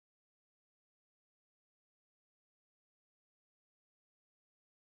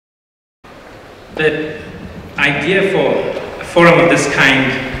The idea for a forum of this kind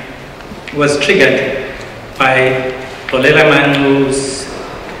was triggered by Bolela Manu's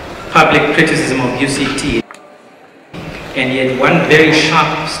public criticism of UCT, and yet one very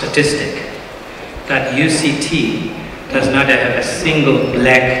sharp statistic that UCT does not have a single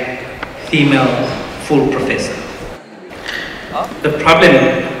black female full professor. The problem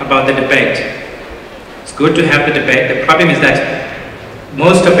about the debate, it's good to have the debate, the problem is that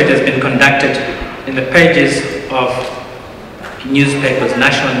most of it has been conducted in the pages of newspapers,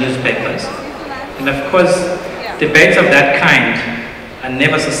 national newspapers, and of course debates of that kind are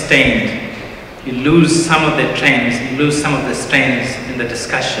never sustained. You lose some of the trends, you lose some of the strains in the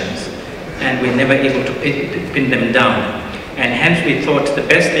discussions, and we're never able to pin them down. And hence we thought the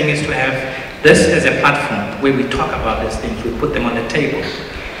best thing is to have this as a platform where we talk about these things, we put them on the table.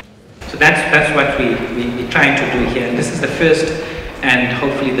 So that's what we're trying to do here, and this is the first, and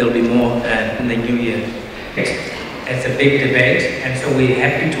hopefully there'll be more in the new year. It's a big debate, and so we're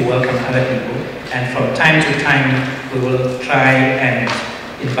happy to welcome other people, and from time to time we will try and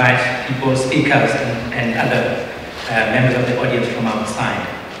invite people, speakers, and other members of the audience from outside.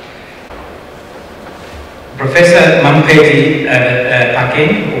 Professor Mampedi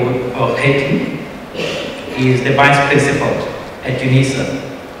Pakeng, or Heti, is the vice principal at UNISA.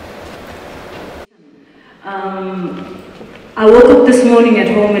 I woke up this morning at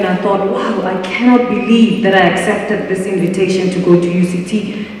home and I thought, wow, I cannot believe that I accepted this invitation to go to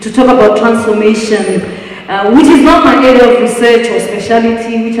UCT to talk about transformation, which is not my area of research or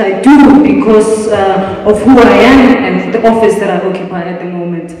specialty, which I do because of who I am and the office that I occupy at the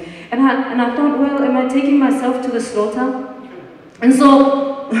moment. And I thought, well, am I taking myself to the slaughter? And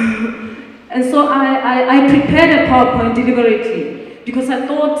so, I prepared a PowerPoint deliberately because I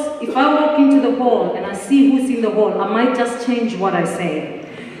thought if I walk into the hall and I see who's in the hall, I might just change what I say.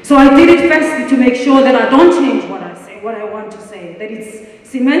 So I did it firstly to make sure that I don't change what I say, what I want to say, that it's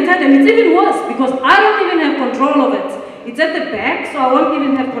cemented, and it's even worse because I don't even have control of it. It's at the back, so I won't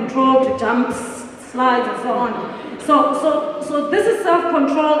even have control to jump slides and so on. So this is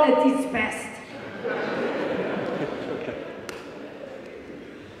self-control at its best.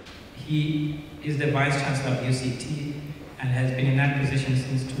 He is the Vice Chancellor of UCT and has been in that position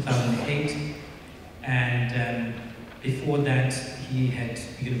since 2008. And before that, he had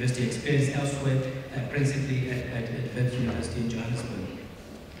university experience elsewhere, principally at Wits University in Johannesburg.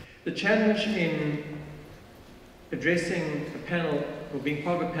 The challenge in addressing a panel, or being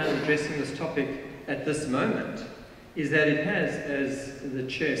part of a panel addressing this topic at this moment, is that it has, as the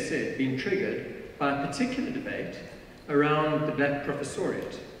chair said, been triggered by a particular debate around the black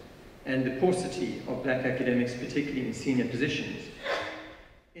professoriate and the paucity of black academics, particularly in senior positions.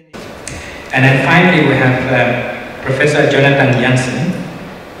 And then finally we have Professor Jonathan Jansen,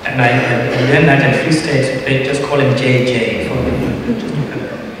 and I learned that in Free State they just call him JJ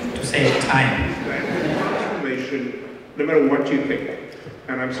to save time. Transformation, no matter what you think.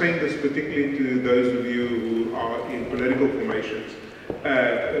 And I'm saying this particularly to those of you who are in political formations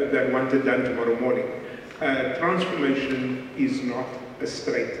that want it done tomorrow morning. Transformation is not a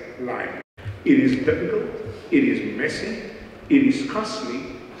straight line. It is difficult, it is messy, it is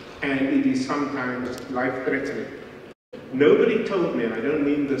costly, and it is sometimes life-threatening. Nobody told me, and I don't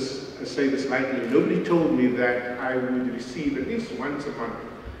mean this, say this lightly, nobody told me that I would receive at least once a month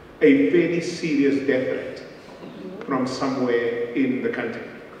a fairly serious death threat from somewhere in the country,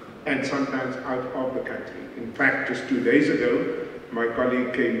 and sometimes out of the country. In fact, just 2 days ago, my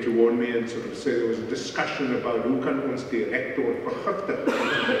colleague came to warn me and sort of said there was a discussion about who can ons die rector vergiftig,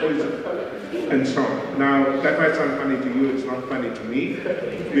 poison, and so on. Now, that might sound funny to you, it's not funny to me.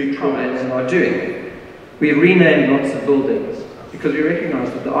 Because are doing. We renamed lots of buildings because we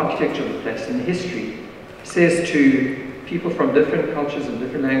recognize that the architecture of the place and the history says to people from different cultures and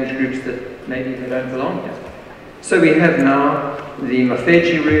different language groups that maybe they don't belong here. So we have now the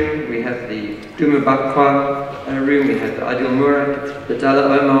Mafeji room, we have the Dumabakwa room, we have the Adil Murad, the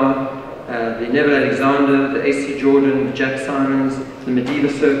Dalla Omar, the Neville Alexander, the AC Jordan, the Jack Simons, the Mediva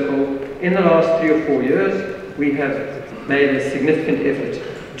Circle. In the last 3 or 4 years, we have made a significant effort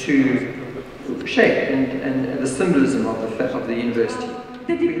to shape and the symbolism of the university.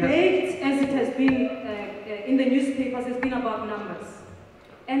 The debate, as it has been in the newspapers, has been about numbers.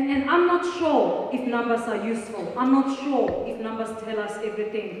 And I'm not sure if numbers are useful. I'm not sure if numbers tell us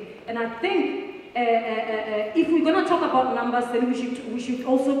everything. And I think if we're going to talk about numbers, then we should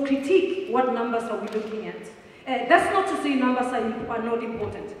also critique what numbers are we looking at. That's not to say numbers are not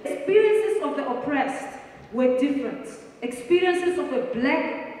important. Experiences of the oppressed were different. Experiences of a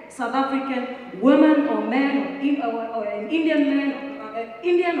black South African woman or man or an Indian man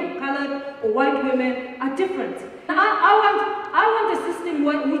Indian or colored or white women are different. I want a system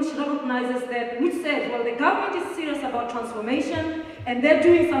which recognizes that, which says, well, the government is serious about transformation and they're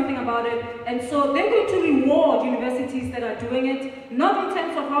doing something about it, and so they're going to reward universities that are doing it, not in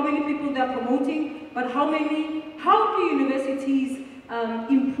terms of how many people they're promoting, but how do universities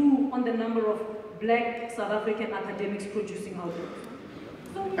improve on the number of black South African academics producing output.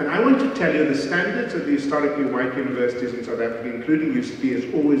 And I want to tell you the standards of the historically white universities in South Africa, including UCT, has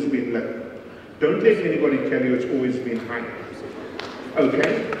always been low. Don't let anybody tell you it's always been high.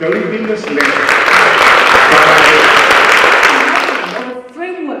 Okay? Don't be misled by a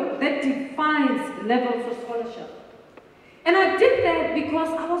framework that defines levels of scholarship. And I did that because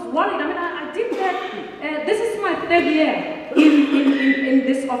I was worried. I mean, I did that. This is my third year in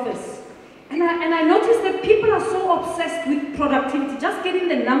this office. And I noticed that people are so obsessed with productivity, just getting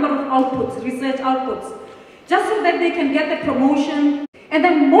the number of outputs, research outputs, just so that they can get the promotion. And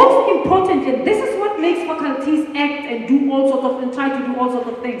then most importantly, this is what makes faculties act and do all sorts of, and try to do all sorts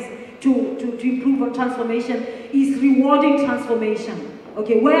of things to improve on transformation, is rewarding transformation.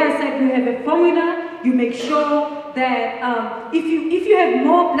 Okay, where I said you have a formula, you make sure that if you have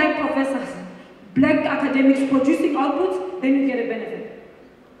more black professors, black academics producing outputs, then you get a benefit.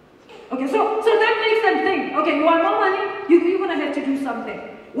 Okay, so that makes them think, okay, you want more money, you're going to have to do something.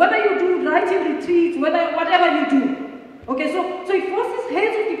 Whether you do writing retreats, whatever you do. Okay, so it forces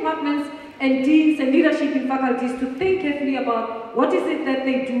heads of departments and deans and leadership in faculties to think carefully about what is it that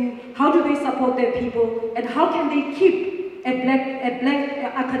they do, how do they support their people, and how can they keep a black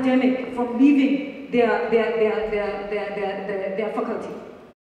academic from leaving their faculty.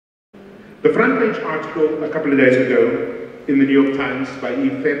 The front page article a couple of days ago in the New York Times by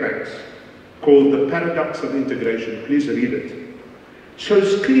Eve Fairbanks, called The Paradox of Integration, please read it,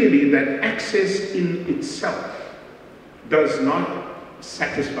 shows clearly that access in itself does not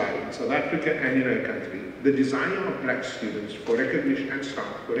satisfy in South Africa and in our country the desire of black students for recognition and staff,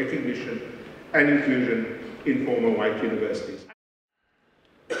 for recognition and inclusion in former white universities.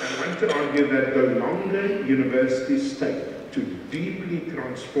 I want to argue that the longer universities take to deeply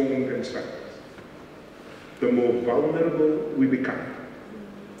transform themselves, the more vulnerable we become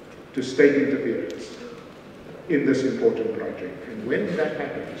to state interference in this important project. And when that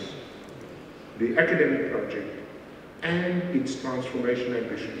happens, the academic project and its transformation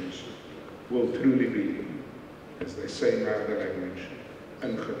ambitions will truly be, as they say in my other language,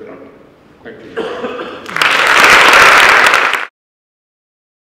 ingedrang. Thank you.